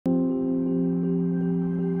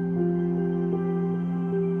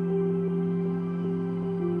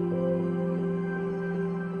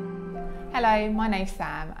Hello, my name's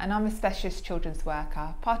Sam and I'm a specialist children's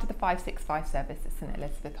worker, part of the 565 service at St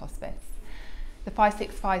Elizabeth Hospice. The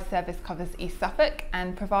 565 service covers East Suffolk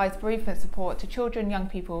and provides bereavement support to children, young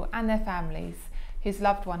people and their families whose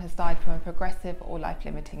loved one has died from a progressive or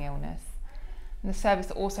life-limiting illness. And the service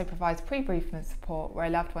also provides pre-bereavement support where a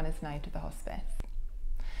loved one is known to the hospice.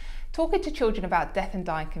 Talking to children about death and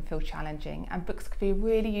dying can feel challenging, and books could be a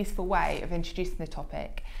really useful way of introducing the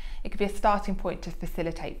topic. It could be a starting point to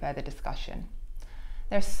facilitate further discussion.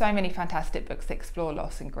 There are so many fantastic books that explore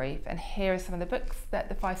loss and grief, and here are some of the books that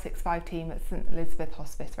the 565 team at St Elizabeth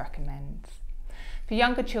Hospice recommends. For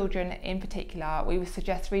younger children in particular, we would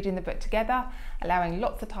suggest reading the book together, allowing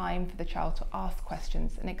lots of time for the child to ask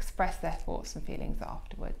questions and express their thoughts and feelings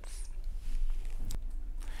afterwards.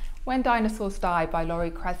 When Dinosaurs Die by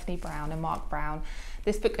Laurie Krasny-Brown and Mark Brown,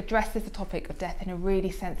 this book addresses the topic of death in a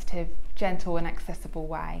really sensitive, gentle and accessible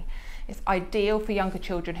way. It's ideal for younger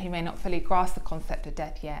children who may not fully grasp the concept of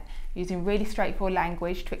death yet, using really straightforward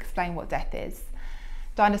language to explain what death is.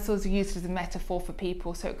 Dinosaurs are used as a metaphor for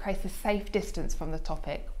people, so it creates a safe distance from the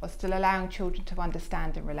topic, while still allowing children to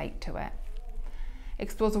understand and relate to it. It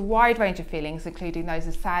explores a wide range of feelings, including those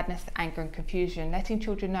of sadness, anger and confusion, letting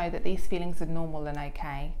children know that these feelings are normal and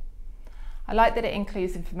okay. I like that it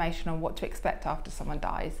includes information on what to expect after someone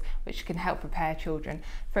dies, which can help prepare children.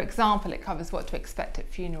 For example, it covers what to expect at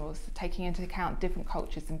funerals, taking into account different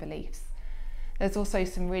cultures and beliefs. There's also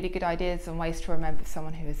some really good ideas on ways to remember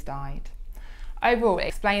someone who has died. Overall, it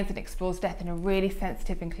explains and explores death in a really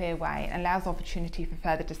sensitive and clear way and allows opportunity for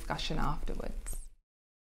further discussion afterwards.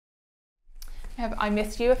 We have I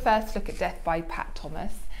Missed You, a first look at death by Pat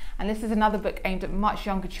Thomas. And this is another book aimed at much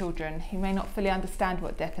younger children who may not fully understand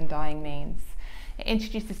what death and dying means. It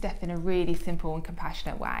introduces death in a really simple and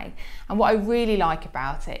compassionate way. And what I really like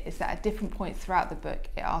about it is that at different points throughout the book,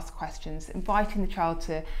 it asks questions, inviting the child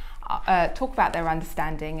to talk about their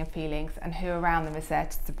understanding and feelings and who around them is there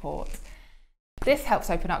to support. This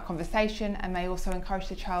helps open up conversation and may also encourage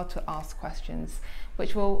the child to ask questions,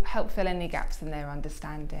 which will help fill any gaps in their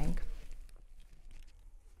understanding.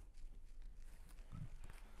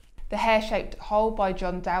 The Hair-Shaped Hole by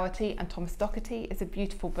John Dougherty and Thomas Docherty is a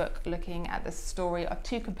beautiful book looking at the story of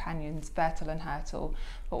two companions, Bertel and Hertel.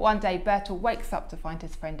 But one day Bertel wakes up to find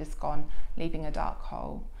his friend is gone, leaving a dark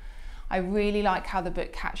hole. I really like how the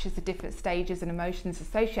book captures the different stages and emotions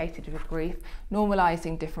associated with grief,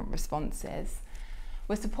 normalising different responses.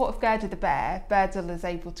 With support of Gerda the bear, Bertel is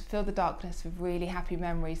able to fill the darkness with really happy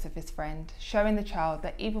memories of his friend, showing the child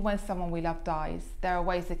that even when someone we love dies, there are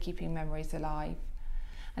ways of keeping memories alive.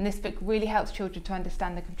 And this book really helps children to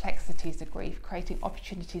understand the complexities of grief, creating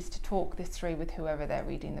opportunities to talk this through with whoever they're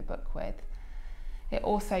reading the book with. It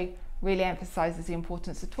also really emphasises the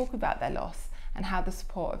importance of talking about their loss and how the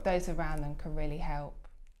support of those around them can really help.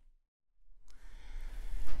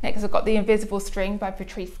 Next, I've got The Invisible String by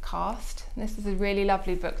Patrice Cast. This is a really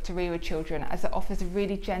lovely book to read with children as it offers a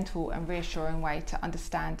really gentle and reassuring way to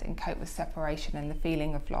understand and cope with separation and the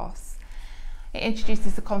feeling of loss. It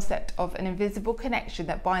introduces the concept of an invisible connection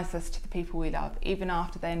that binds us to the people we love, even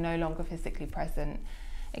after they're no longer physically present.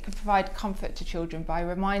 It can provide comfort to children by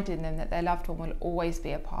reminding them that their loved one will always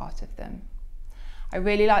be a part of them. I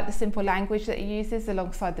really like the simple language that it uses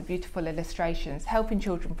alongside the beautiful illustrations, helping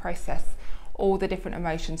children process all the different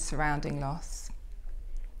emotions surrounding loss.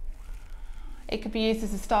 It could be used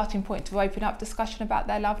as a starting point to open up discussion about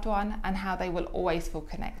their loved one and how they will always feel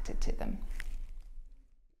connected to them.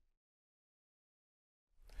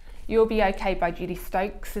 You'll Be Okay by Judy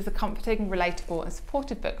Stokes is a comforting, relatable and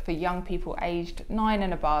supportive book for young people aged 9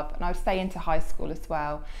 and above, and I would say into high school as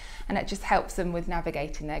well, and it just helps them with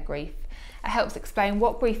navigating their grief. It helps explain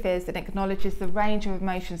what grief is and acknowledges the range of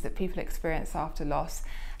emotions that people experience after loss,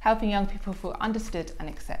 helping young people feel understood and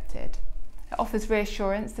accepted. It offers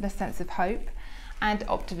reassurance and a sense of hope and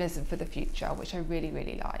optimism for the future, which I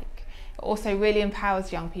really like. It also really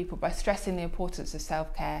empowers young people by stressing the importance of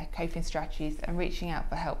self-care, coping strategies and reaching out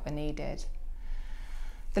for help when needed.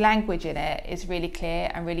 The language in it is really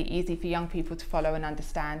clear and really easy for young people to follow and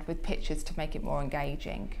understand, with pictures to make it more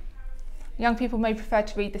engaging. Young people may prefer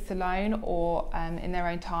to read this alone or in their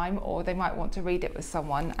own time, or they might want to read it with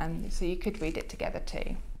someone, and so you could read it together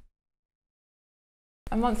too.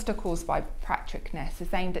 A Monster Calls by Patrick Ness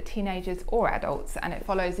is aimed at teenagers or adults, and it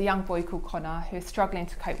follows a young boy called Connor who is struggling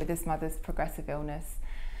to cope with his mother's progressive illness.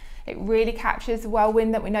 It really captures the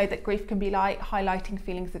whirlwind that we know that grief can be like, highlighting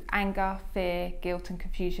feelings of anger, fear, guilt and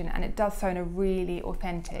confusion, and it does so in a really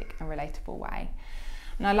authentic and relatable way.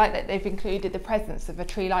 And I like that they've included the presence of a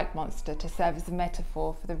tree-like monster to serve as a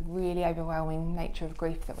metaphor for the really overwhelming nature of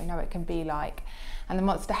grief that we know it can be like. And the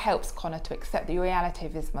monster helps Connor to accept the reality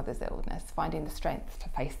of his mother's illness, finding the strength to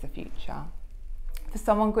face the future. For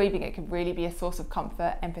someone grieving, it can really be a source of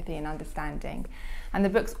comfort, empathy and understanding. And the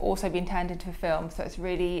book's also been turned into a film, so it's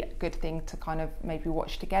really a good thing to kind of maybe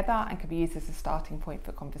watch together and can be used as a starting point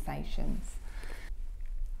for conversations.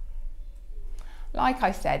 Like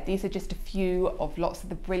I said, these are just a few of lots of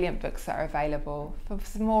the brilliant books that are available. For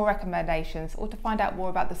some more recommendations or to find out more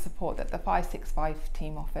about the support that the 565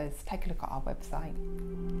 team offers, take a look at our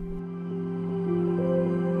website.